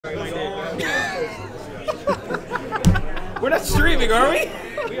We're not streaming, are we?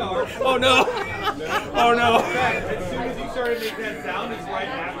 We are. Oh no! Oh no! As soon as you started making that sound, it's right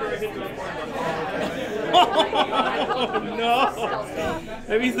after I hit the record button. Oh no!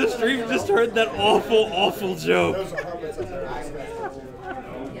 That means the stream just heard that awful, awful joke.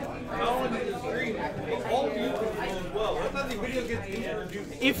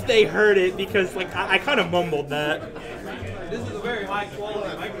 If they heard it, because like I kind of mumbled that. This is a very high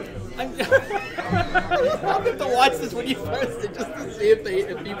quality microphone. I'll have to watch this when you post it just to see if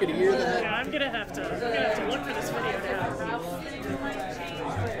you can hear that. Yeah, I'm gonna have to look for this video now.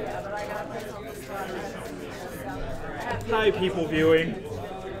 Hi, people viewing.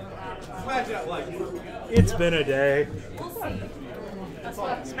 Smash that like. It's been a day.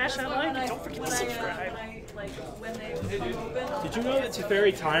 Smash that like and don't forget to subscribe. Did you know that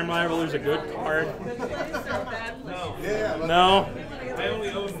Teferi Time Rivaler's a good card? No. No? I only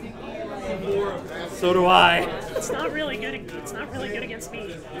own 4 of them. So do I. It's not really good. It's not really good against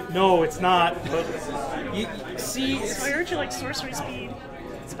me. No, it's not. But you see, So I heard you like sorcery speed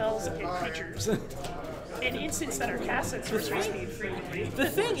spells and creatures. And instants that are cast at sorcery speed frequently. the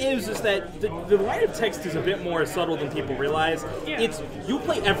thing is that the line of text is a bit more subtle than people realize. Yeah. It's you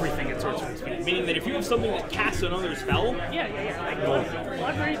play everything at sorcery speed, meaning that if you have something that casts another spell, Yeah. Like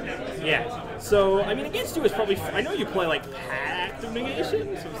blood rage. yeah. So I mean, against you is probably. I know you play like Pact of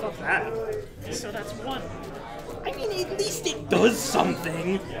Negation, so it's not that. So that's one. I mean, at least it does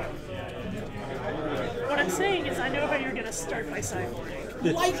something. What I'm saying is I know how you're gonna start by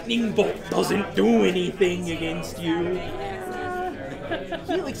sideboarding. Lightning Bolt doesn't do anything against you.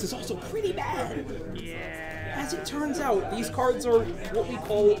 Helix is also pretty bad. Yeah. As it turns out, these cards are what we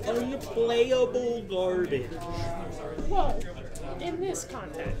call unplayable garbage. Well, in this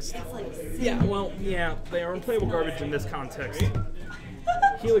context. Yeah, well, yeah, they are unplayable garbage in this context.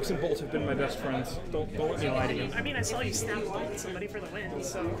 Helix and Bolt have been my best friends. Don't let me lie to you. I mean, I saw you snap bolt somebody for the win,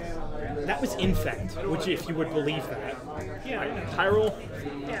 so That was Infect, which, if you would believe that. yeah, I know. Tyrol,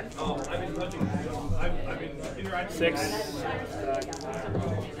 Yeah. I've been interacting 6.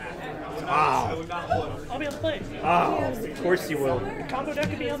 I Wow. would not play. I'll be on the play. Oh, of course you will. The combo deck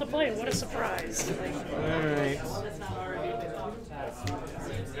could be on the play. What a surprise. Alright.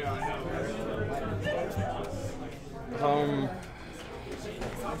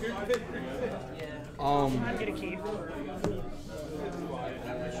 I'm gonna keep.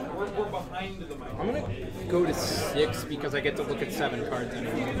 We're behind the mic. I'm gonna go to 6 because I get to look at 7 cards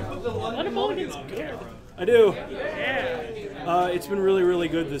anyway. London Mulligan's good. I do. Yeah. It's been really, really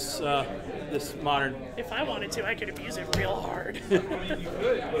good this this modern. If I wanted to, I could abuse it real hard.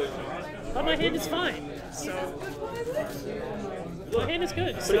 But my hand is fine, so my hand is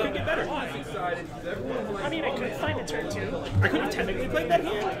good. But it So could get better. I mean, I could find a turn two. I could have technically played that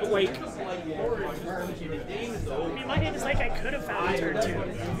hand, but like, I mean, my hand is like I could have found a turn two.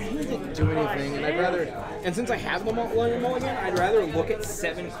 he didn't do anything, and I'd rather. And since I have the London Mulligan, I'd rather look at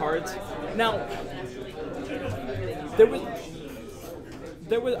 7 cards. Now, there was.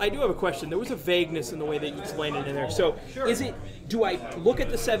 I do have a question. There was a vagueness in the way that you explained it in there. So, is it? Do I look at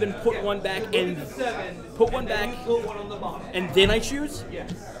the 7, put one back, and put one back, Put one on the bottom. and then I choose?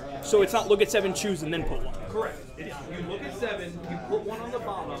 Yes. So it's not look at 7, choose, and then put one. Correct. It is. You look at 7, you put one on the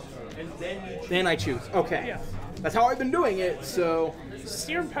bottom, and then you choose. Then I choose. Okay. Yeah. That's how I've been doing it. So.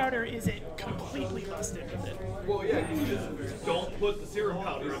 Serum powder isn't completely busted with it. Well, yeah, you just don't put the serum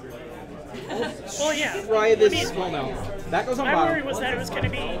powder under it. Well, yeah. Try this. I mean, Well, no. That goes on my bottom. worry was that it was going to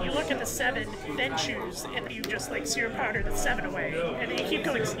be you look at the 7, then choose, and you just like serum powder the 7 away, and then you keep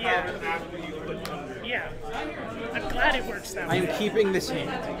going. Yeah. After you put it under it. Yeah. I'm glad it works that I way. am keeping this hand.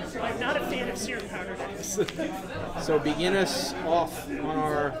 I'm not a fan of serum powder decks. So begin us off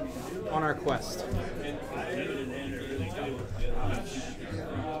on our quest.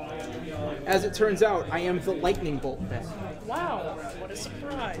 As it turns out, I am the Lightning Bolt deck. Wow, what a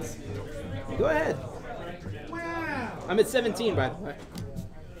surprise. Go ahead. I'm at 17, by the way.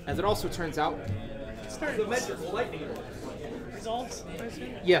 As it also turns out, Start The magical lightning bolt. results. I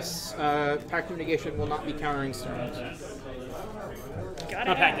assume. yes, Pact of Negation will not be countering storms. Got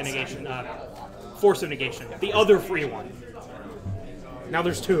Not Pact of Negation, Force of Negation. The other free one. Now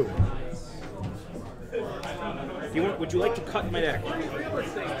there's 2. Would you like to cut my deck?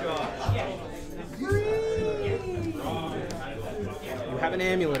 You have an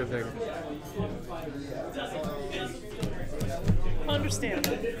Amulet of Vigor.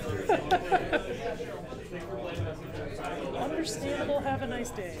 Understandable. Understandable. Have a nice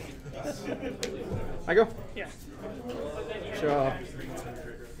day. I go. Yeah. Sure.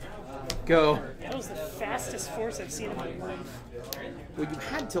 Go. That was the fastest force I've seen in my life. Well, you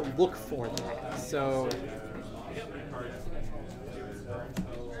had to look for that, so...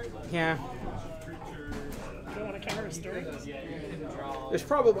 Yeah. You don't want to counter a story? There's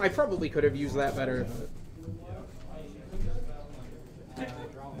probably... I probably could have used that better.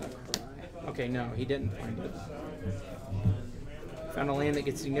 Okay, no, he didn't find it. Found a land that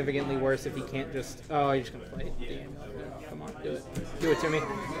gets significantly worse if he can't just... Oh, you're just going to play it. Damn. Come on, do it. Do it to me.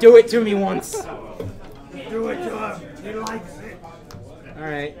 Do it to me once! Do it to him. He likes it.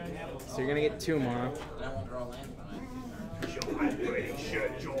 Alright. So you're going to get 2 tomorrow. I'm pretty sure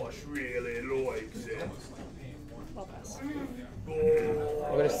Josh really likes it. I'll pass.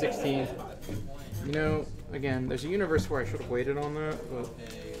 I'll go to 16. You know, again, there's a universe where I should have waited on that, but...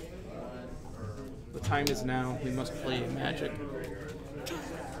 The time is now. We must play Magic. Do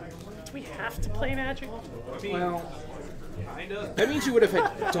we have to play Magic? Well, that means you would have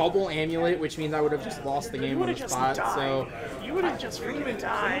had double Amulet, which means I would have just lost the game on the spot. So, You would have just freaking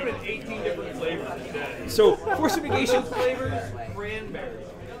died. 18 different flavors. so Force of Negation, Flavors, cranberry.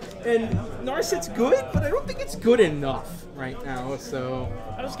 and Narset's good, but I don't think it's good enough right now. So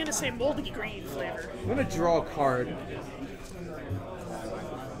I was gonna say moldy green flavor. I'm gonna draw a card.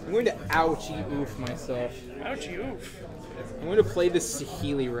 I'm going to ouchie oof myself. Ouchie oof. I'm going to play the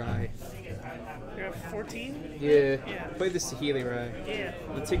Saheeli Rai. You're at 14? Yeah, Yeah. play the Saheeli Rai. Yeah.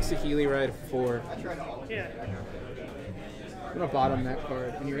 I'll take Saheeli Rai to 4. Yeah. I'm gonna bottom that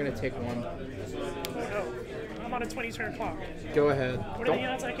card, and you're gonna take 1. Oh no. I'm on a 20 turn clock. Go ahead. What are the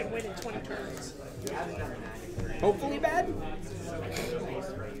odds I can win in 20 turns? Hopefully bad.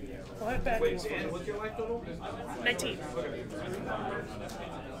 Well, I have bad news for you. What's your life total? 19.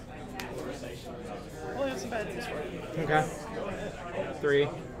 Well, I have some bad news for you. Okay. 3.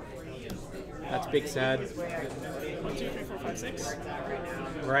 That's big sad. 1, 2, 3, 4, 5, 6.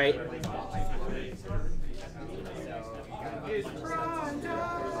 Right.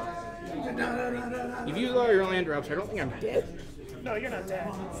 If you lower your land drops, I don't think I'm dead. No, you're not dead.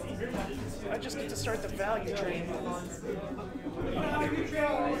 I just get to start the value trade.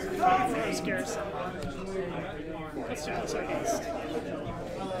 Froze Garrison. Let's do this against.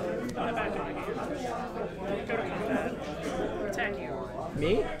 I'm back in my game. Go to combat. Attack you.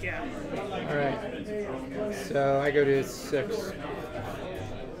 Me? Yeah. Alright. So I go to 6.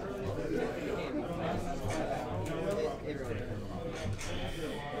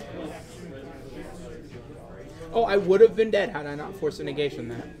 Oh, I would have been dead had I not forced a negation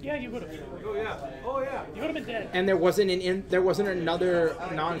that. Yeah, you would have. Oh yeah. Oh yeah. You would have been dead. And there wasn't there wasn't another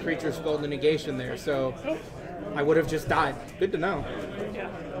non-creature spell to negation there, so Oh. I would have just died. Good to know. Yeah.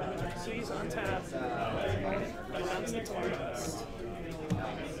 So he's on tap. Announce the Taurus.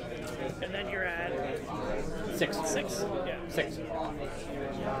 And then you're at 6. 6. Yeah. 6.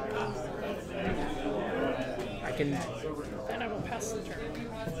 I can. Then I will pass the turn.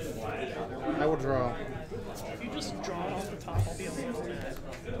 I will draw. If you just draw it off the top, I'll be able to do that.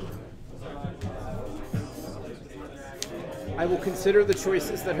 I will consider the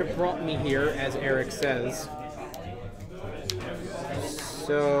choices that have brought me here, as Eric says.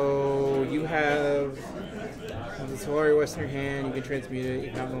 So you have the Solari Western hand. You can transmute it.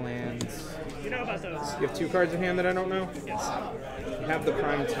 You have the lands. You know about those? You have 2 cards in hand that I don't know. Yes. You have the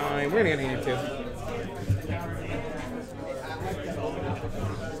prime time. We're gonna get into.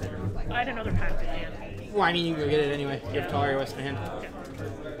 I had another pact in hand. Well, I mean, you can go get it anyway. You have Solari Western hand. Yeah.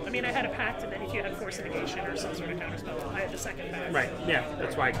 I mean, I had a pact, and then if you had force negation or some sort of counterspell, I had the second pact. Right. Yeah.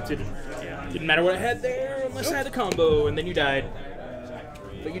 That's why I considered. Yeah. Didn't matter what I had there unless I had the combo, and then you died.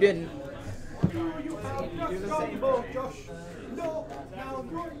 But you didn't.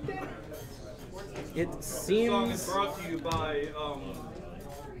 It This song is seems. brought to you by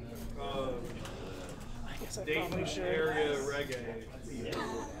I guess I Dayton probably should. area reggae.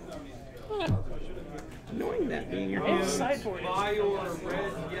 Annoying that being your Oh, hand. sideboard. Buy your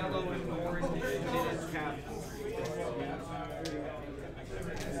red, yellow, and orange knitted cap.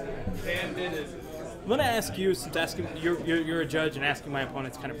 Hand knitted. I'm gonna ask you, since asking you're a judge and asking my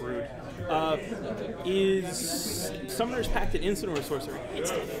opponent's kind of rude. Is Summoner's Pact an instant or a sorcery?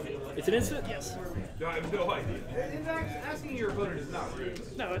 It's an instant? Yes. No, I have no idea. Asking your opponent is not rude.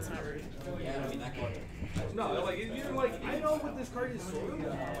 No, it's not rude. No, like you're like, I know what this card is for.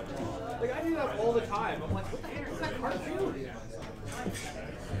 Like I do that all the time. I'm like, what the heck does that card do?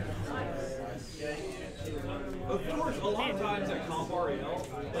 Of course, a lot of times at Comp REL,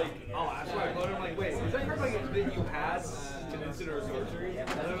 like I'll ask my opponent, I'm like, wait, is that card like that you had an instant or a sorcery? And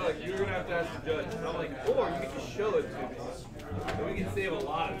they're like, you're gonna have to ask the judge. And I'm like, or you can just show it to me. And we can save a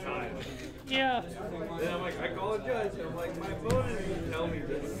lot of time. Yeah. And I'm like, I call a judge, and I'm like, my opponent didn't tell me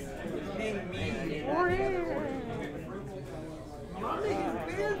this. It's being mean.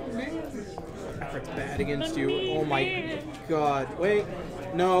 That's bad against you. Oh my god. Wait.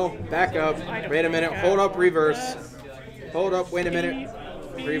 No. Back up. Wait a minute. Hold up. Reverse. Hold up. Wait a minute.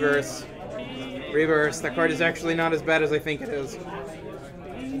 Reverse. Reverse. That card is actually not as bad as I think it is.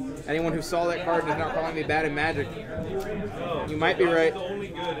 Anyone who saw that card is not calling me bad in Magic. You might be right.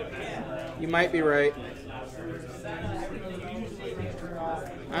 You might be right.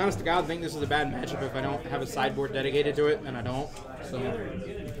 I honest to God think this is a bad matchup if I don't have a sideboard dedicated to it, and I don't. So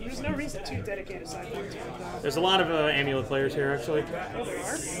There's no reason to dedicate a sideboard to it. There's a lot of Amulet players here, actually. Oh, there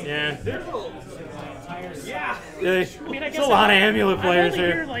are? Yeah. Yeah. There's I mean, I a guess lot of Amulet I'm players only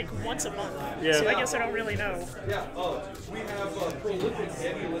here. here like once a month. Yeah. So I guess I don't really know. Yeah. We have prolific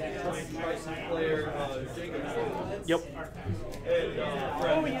Amulet Triton player Jacob. Yep. And,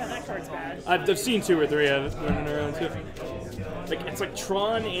 Oh yeah, that card's bad. I've seen 2 or 3 of it running around too. Like it's like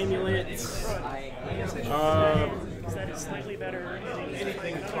Tron Amulet. Because that is slightly better.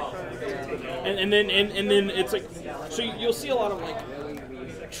 Anything tough. And then it's like, so you'll see a lot of like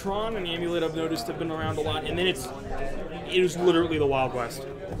Tron and Amulet I've noticed have been around a lot, and then it is literally the Wild West.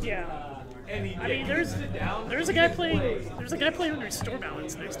 Yeah. I mean, there's a guy playing Restore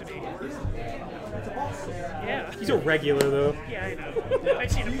Balance next to me. Yeah. He's a regular though. Yeah, I know.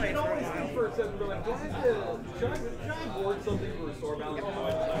 I've seen him play for a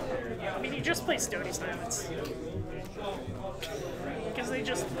while. I mean, he just plays Stony Silence. Because they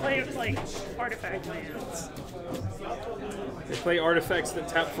just play like artifact lands. They play artifacts that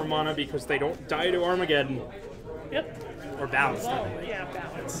tap for mana because they don't die to Armageddon. Yep. Or Balance. Well, yeah,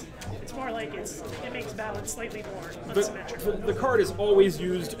 balance. It's more like it makes balance slightly more The, unsymmetrical. the card is always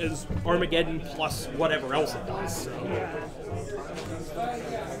used as Armageddon plus whatever else it does. So.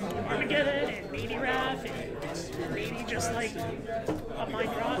 Armageddon and Meanie Wrath and maybe just like a Mind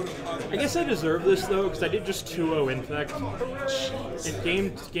Rot. I guess I deserve this though because I did just 2-0 Infect.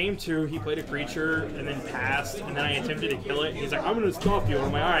 In game 2, he played a creature and then passed, and then I attempted to kill it. He's like, "I'm gonna stop you." And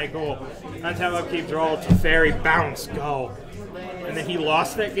I'm like, "All right, cool." I tap upkeep, draw, Teferi, bounce, go. And then he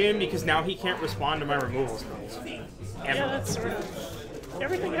lost that game because now he can't respond to my removal spells. Ever. Yeah, that's sort of.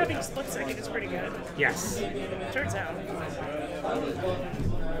 Everything having a split second is pretty good. Yes. Turns out.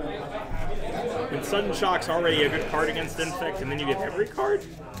 When Sudden Shock's already a good card against Infect, and then you get every card,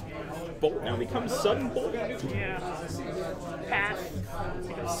 Bolt now becomes Sudden Bolt. Yeah. Path.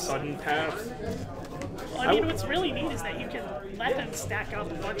 Sudden Path. Well, I mean, what's really neat is that you can let them stack up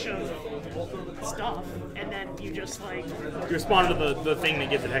a bunch of stuff, and then you just like. You respond to the thing that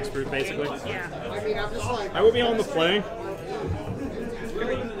gives it hexproof, basically. Yeah. I will be on the play. You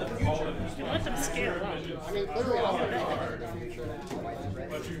can let them scale up.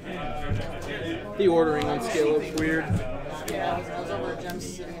 The ordering on scale is weird. Yeah, I was over at Gem's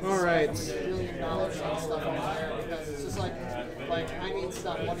City. All right. Really acknowledge that stuff on there because it's just like I need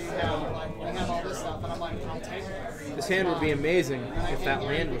stuff. What do you have? Like we have all this stuff, and I'm like, I'll take it. This hand would be amazing if that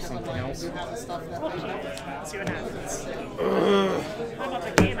land was something else. You have the stuff that See what happens. How about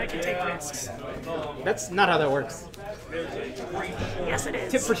the game? I can take risks. That's not how that works. Yes, it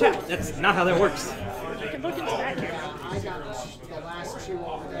is. Tip for chat. That's not how that works. You can look into that camera. I got the last 2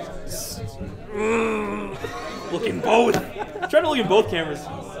 over there. Look in both. Try to look in both cameras.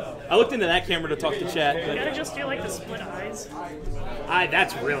 I looked into that camera to talk to chat. You But gotta just do like the split eyes.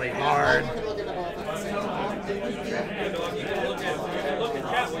 that's really hard. You can look at the both at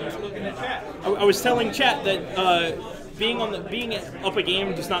the same time. I was telling chat that being up a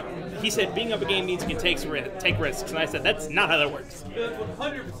game does not. He said being up a game means you can take risks, and I said that's not how that works.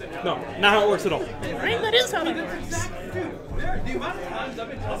 100%. No, not how it works at all. Right? That is how it works. Dude, the amount of times I've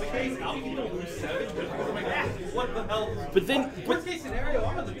been telling case, I'll lose 7 just because I'm like, what the hell? But then, Worst case scenario,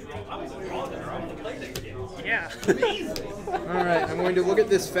 I'm gonna draw there. I'm gonna play that game. Yeah. All right, I'm going to look at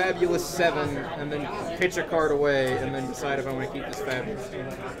this fabulous 7 and then pitch a card away and then decide if I want to keep this fabulous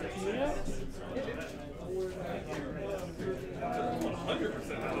 7.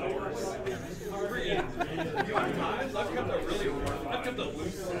 100% how that works. The amount of times I've kept a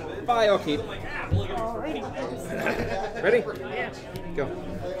loose 7. Bye, I'll keep. Alrighty. Ready? Yeah. Go.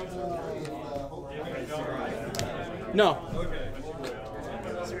 No.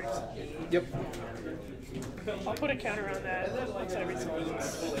 Serious. Yep. I'll put a counter on that once I resolve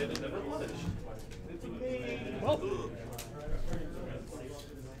this. Well,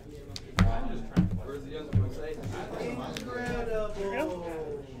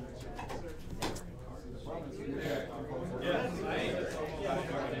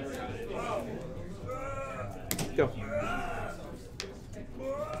 Go.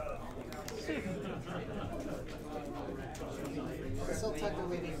 Still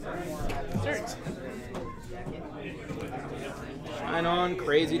technically need 4 more. serious. Sign on,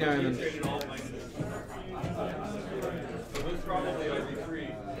 Crazy Diamond. This probably would be free.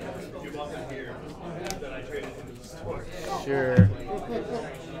 You want them here. Then I traded into the store. Sure.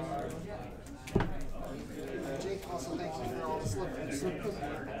 Jake also thanks you for all the slippers. I'll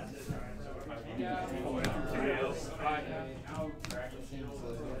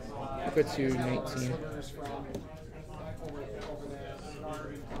go to 19.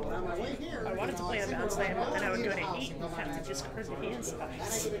 On my way here, I wanted to play a bounce land, but then I would go to eat and have to discard the hand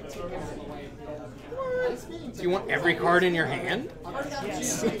size. Do you want every card in your hand?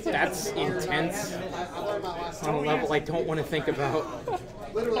 Yes. That's intense on a level I don't want to think about.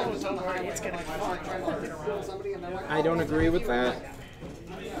 It's gonna be fun. I don't agree with that.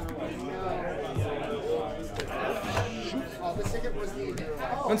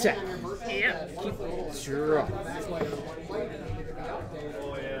 One sec. Yeah. Sure.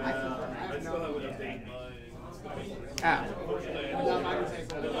 Ah.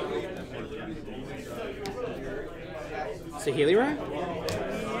 Sahili Rye?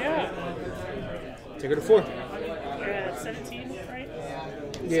 Yeah. Take her to 4. You're at 17, right?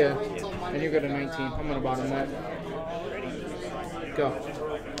 Yeah. And you go to 19. I'm gonna bottom that. Go.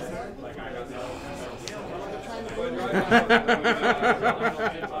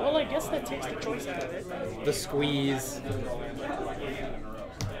 Well, I guess that takes the choice out of it. The squeeze.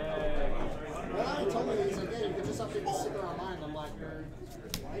 What I told me is like, yeah, you could just update the sticker online. I'm like,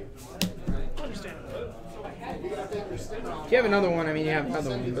 Understandable. you can update your sticker online. If you have another one, I mean, you have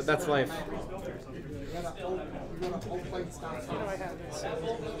another one, but that's life. You gotta hold plates down. What do I have this?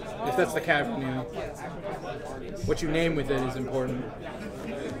 If that's the cavern, yeah. What you name with it is important.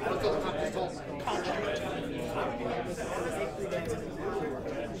 That's what the cop just told me.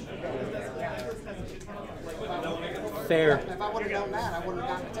 Fair. If I would have known that, I would have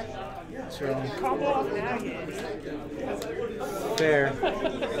gotten a ticket. Sure. Combo off now. Fair.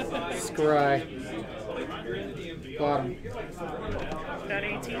 Scry. Bottom. At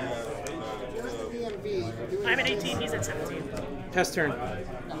 18. Here's the DMV. You're doing I'm at 18, he's at 17. Test turn.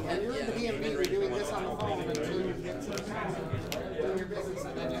 And you're in the DMV. You're doing this on the phone until you get to doing your business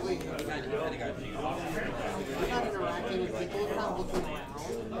and then you leave. You're not interacting with people. You're not looking around.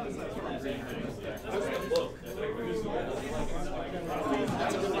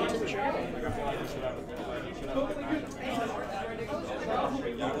 That's a good one too.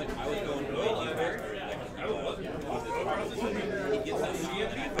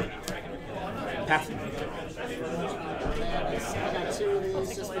 Pass. I got 2 of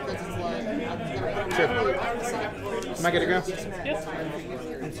these just because it's like, I'm gonna put them Am I good to go? Yep.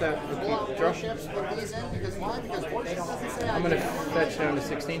 What's that? pull out Draw? warships, put these in, because why? Because warships doesn't say I I'm gonna fetch down to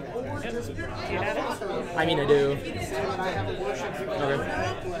 16. You have it? I mean, I do. say that I have a warship to go Okay.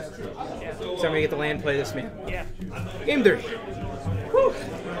 with. So I'm gonna get the land play this man. Yeah. Game 3. Whew.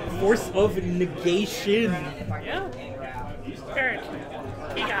 Force of negation. Yeah. Eric.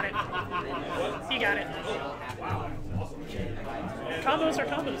 He got it. He got it. Combos are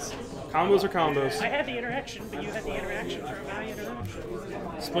combos. Combos are combos. I had the interaction, but you had the interaction for my interaction.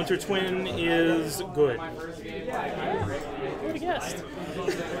 Splinter Twin is good. Who would have guessed?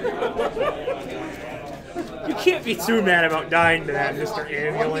 You can't be too mad about dying to that, Mr.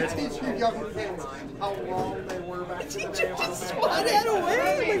 Amulet. Let me teach you young kids how wrong they were back in the day. Swat that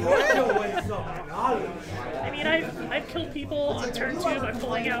away! Like I mean, I've killed people on turn 2 by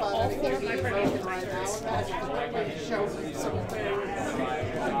pulling out all 4 of my previous Now imagine show me something.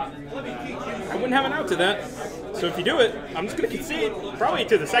 I wouldn't have an out to that. So if you do it, I'm just gonna concede. Probably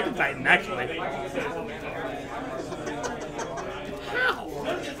to the second Titan, actually.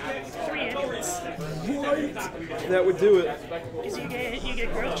 3 amulets. That would do it. Because you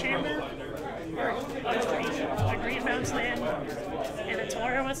get Growth Chamber, or a green bounce land, and a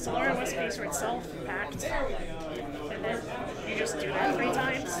Tolaria West piece for itself, packed. And then you just do that 3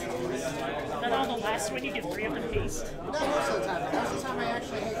 times. Then on the last one, you get 3 of them paste. Not most of the time. Most of the time, I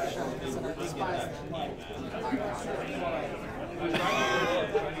actually hate the shows and I despise them.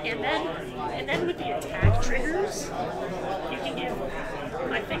 And then with the attack triggers, you can give.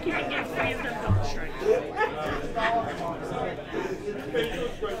 I think you can give 3 of them double strike.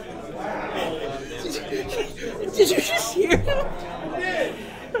 Did you just hear him?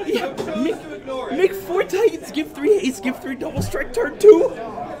 Yeah, make 4 Titans, give 3 haste, give 3 double strike, turn 2.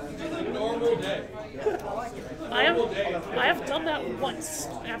 I have done that once.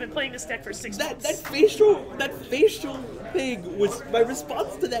 I've been playing this deck for 6 months. That facial thing was my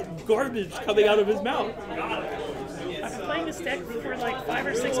response to that garbage coming out of his mouth. I've been playing this deck for like 5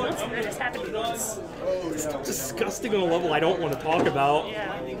 or 6 months, and that has happened once. It's disgusting on a level I don't want to talk about.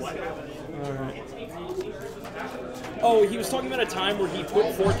 Yeah. Alright. Oh, he was talking about a time where he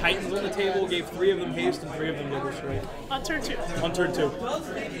put 4 Titans on the table, gave 3 of them haste and 3 of them double strike. On turn 2. On turn 2.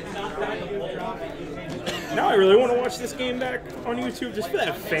 Now I really want to watch this game back on YouTube just for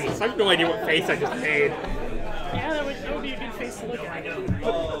that face. I have no idea what face I just made. Yeah, that would be a good face to look at.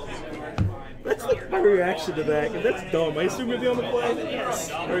 That's like my reaction to that, because that's dumb. I assume you'll be on the play? Yes.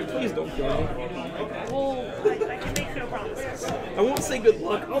 Alright, please don't kill me. Well, I can make no promises. I won't say good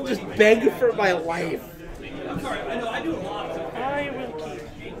luck, I'll just beg for my life. I will keep.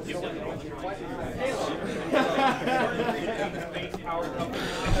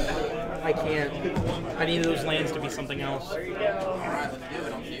 I can't. I need those lands to be something else.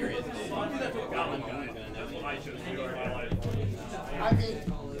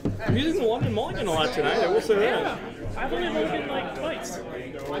 I'm using the London Mulligan a lot tonight, I will say that. I've only loaded like twice.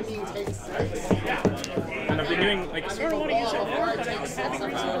 And I've been doing like I sort of want to use it more, but I've been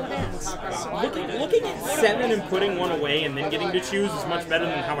having reasonable hands. looking at 7 and putting 1 away and then getting to choose is much better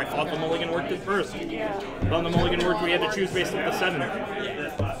than how I thought the Mulligan worked at first. Yeah. On the Mulligan worked, we had to choose based on the 7.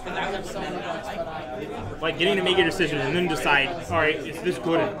 Like getting to make a decision and then decide, alright, is this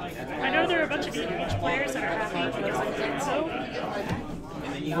good? I know there are a bunch of EDH players that are happy because I did so.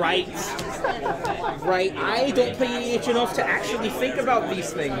 Right. Right. I don't play EDH enough to actually think about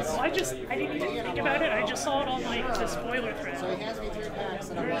these things. Well, I didn't even think about it. I just saw it on like the spoiler thread. So he hands me 3 packs,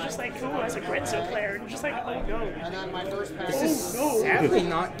 and And I'm I was just like, cool, as a Grenzo player, and just like, oh no. and then my first pack. This is sadly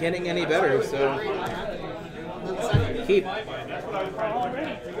not getting any better, so keep.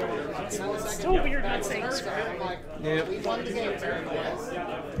 Already. It's still weird not saying scrap. Yep. We won the game.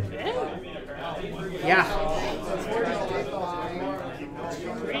 Yeah.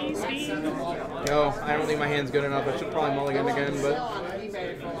 Crazy. No, I don't think my hand's good enough. I should probably mulligan again, but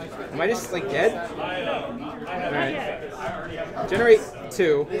am I just like dead? Alright. Generate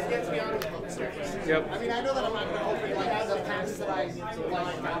 2. Yep. I mean, I know that I'm not going to open like the packs that I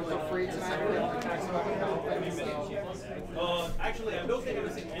like got for free tonight. Or the packs that I'm going to open. Actually, I don't think it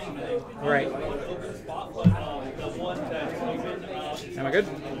was anything. Right. Open spot, but the one that's open. Am I good?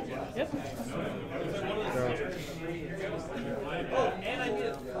 Yep. Oh, and I need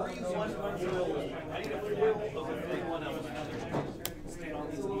a 3-1 drill. I need a 4 of a 3-1 element.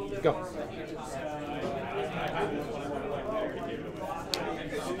 Go.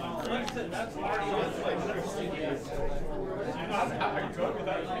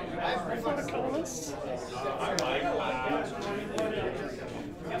 For the colorless.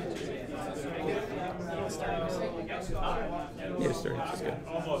 Yeah, sir. That's good.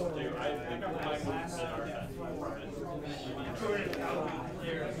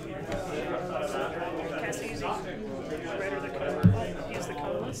 Cast easy. Red or the color. Use the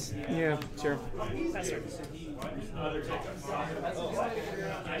colorless. Yeah, sure. That's right.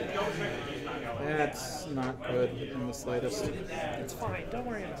 That's not good in the slightest. It's fine. Don't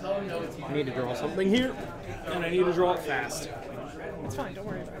worry about it. I need to draw something here, and I need to draw it fast. It's fine. Don't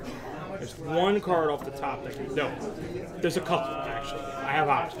worry about it. There's 1 card off the top that can. No, there's a couple actually. I have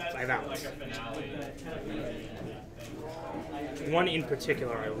options. I have outs. 1 in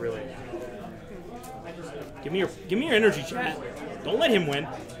particular, I really. Give me your energy, chat. Don't let him win.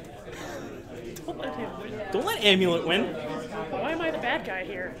 Don't let him win. Don't let Amulet win. Why am I the bad guy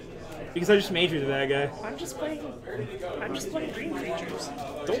here? Because I just made you the bad guy. I'm just playing green creatures.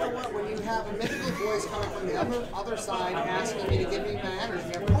 You know what? When you have a mythical voice coming from the other side asking me to give me my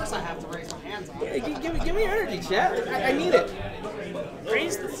energy, of course I have to raise my hands up. Yeah, give me your energy, chat. I need it.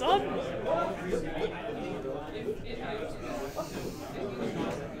 Raise the sun.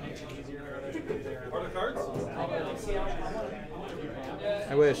 Are the cards?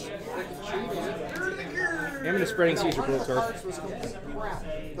 I wish. I'm in a spreading seizure One of the turf. cards was complete crap.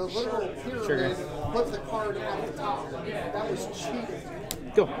 The literal Sugar. pyramid put the card at the top. That was cheating.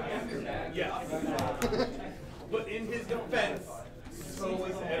 Go. Yes. But in his defense, so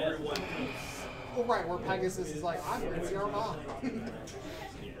was everyone else. Well, right, where Pegasus is like, I'm going to zero off.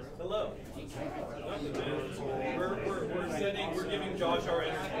 Hello. We're giving Josh our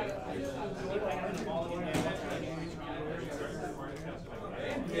energy.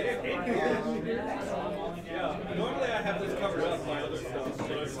 Yeah, normally I have this covered up by other stuff,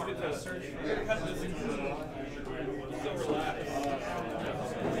 but I just get to cut this so relaxed.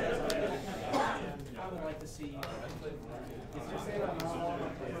 I would like to see.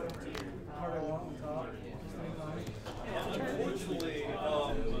 Unfortunately,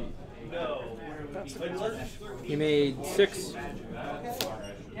 no. He made 6.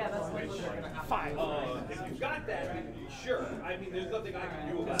 5. If you got that, sure. I mean, there's nothing I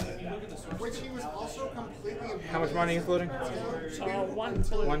can do about it. Which he was also completely. How much money are you floating? 1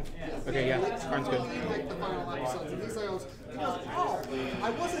 blue. 1? Okay, yeah. Karn's good. Like the final episodes, and he goes, oh, I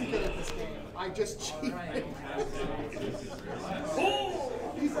wasn't good at this game. I just cheated.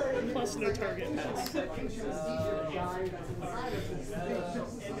 He's like, Plus no target pass.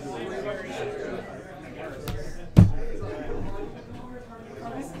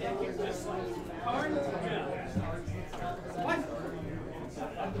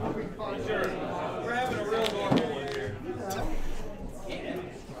 We're having a real normal one here. You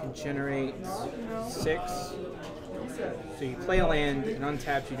can generate 6. So you play a land, and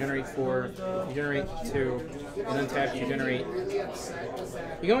untapped you generate 4, you generate 2, and untapped you generate... You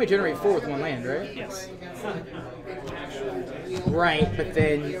can only generate 4 with 1 land, right? Yes. Right, but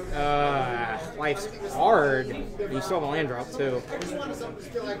then life's hard, and you still have a land drop too. I just want to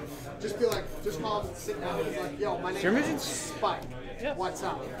just call him, sit down, and he's like, yo, my name Your is mission's- Spike. What's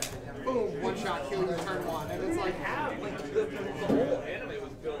up? Boom, 1 shot, kill you, turn 1. And it's like, The whole anime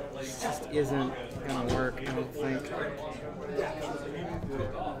was built like. Just isn't gonna work, I don't think.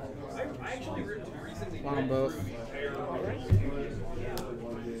 I actually recently Want them both.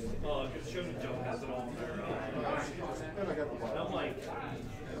 because Shonen Jump has it all in there. And I'm like,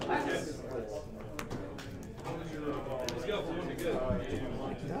 let's go for one to good.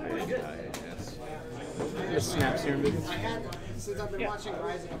 Just snaps here. I had, since I've been watching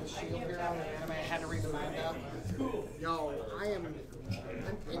Rising of the Shield here on the anime, I had to read the manga. Yo, I'm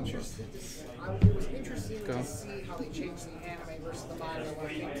interested to see, it was interesting Go. to see how they changed the anime versus the manga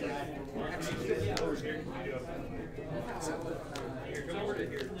when it came to executing. Here, come over to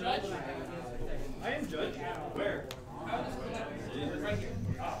here. Judge? I am judge. Where? Right here.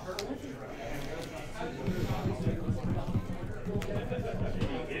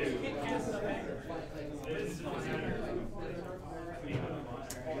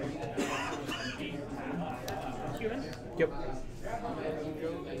 Human? Yep.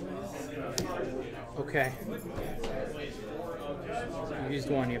 Okay. You used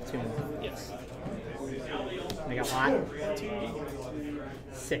 1, you have 2 more. Yes. I got a lot.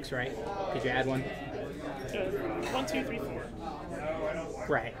 6, right? Did you add 1? 1, 2, 3, 4.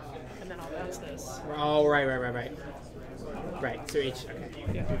 Right. And then I'll bounce this. Oh, right. Right, so each, okay.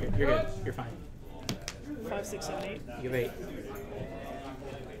 Yeah. You're good. You're fine. 5, 6, 7, 8. You have 8.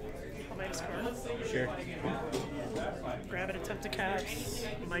 I'll minus Karn. Sure. Grab it, attempt to cast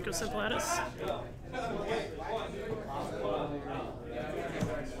Myco Simplatus.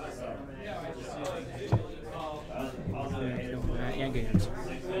 Yeah, games.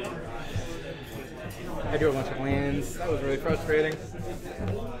 I do a bunch of lands. That was really frustrating.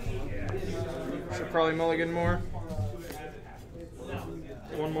 Should probably mulligan more.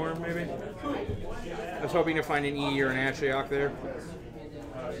 1 more, maybe. I was hoping to find an E or an Ashiok there.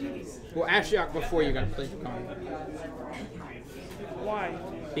 Well, Ashiok before you got to play the Karn. Why?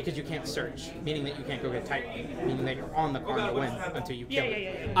 Because you can't search, meaning that you can't go get Titan, meaning that you're on the Karn to win until you kill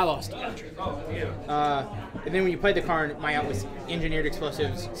it. Yeah. I lost. And then when you played the Karn, my out was engineered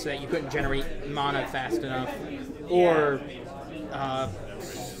explosives so that you couldn't generate mana fast enough. Or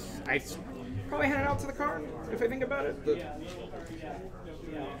I probably had it out to the Karn, if I think about it.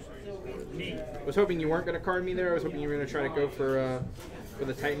 I was hoping you weren't going to card me there. I was hoping you were going to try to go for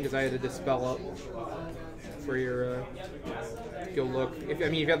the Titan because I had to dispel up for your go look.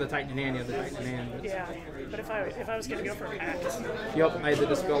 If you have the Titan in hand, you have the Titan in hand. But Yeah, but if I was gonna go for a pack, yep, I had the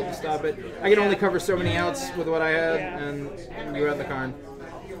dispel to stop it. I could only cover so many outs with what I had, and you had the Karn.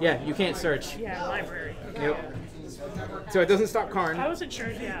 Yeah, you can't search. yeah, library. Yep. So it doesn't stop Karn. I wasn't sure.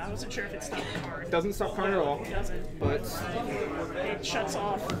 Yeah, I wasn't sure if it stopped Karn. It doesn't stop Karn at all. It doesn't. But It shuts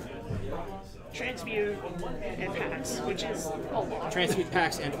off transmute and packs, which is a lot. transmute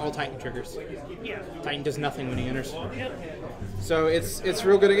packs and all Titan triggers. Yeah. Titan does nothing when he enters. Yep. So it's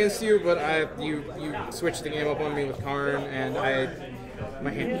real good against you, but you switched the game up on me with Karn, and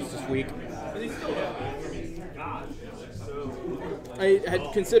my hand was just weak. I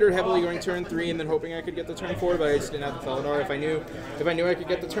had considered heavily going turn 3 and then hoping I could get the turn 4, but I just didn't have the Felidar. If I knew I could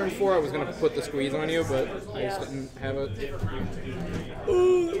get the turn 4, I was gonna put the squeeze on you, but I just didn't have it.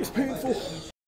 Oh, that was painful.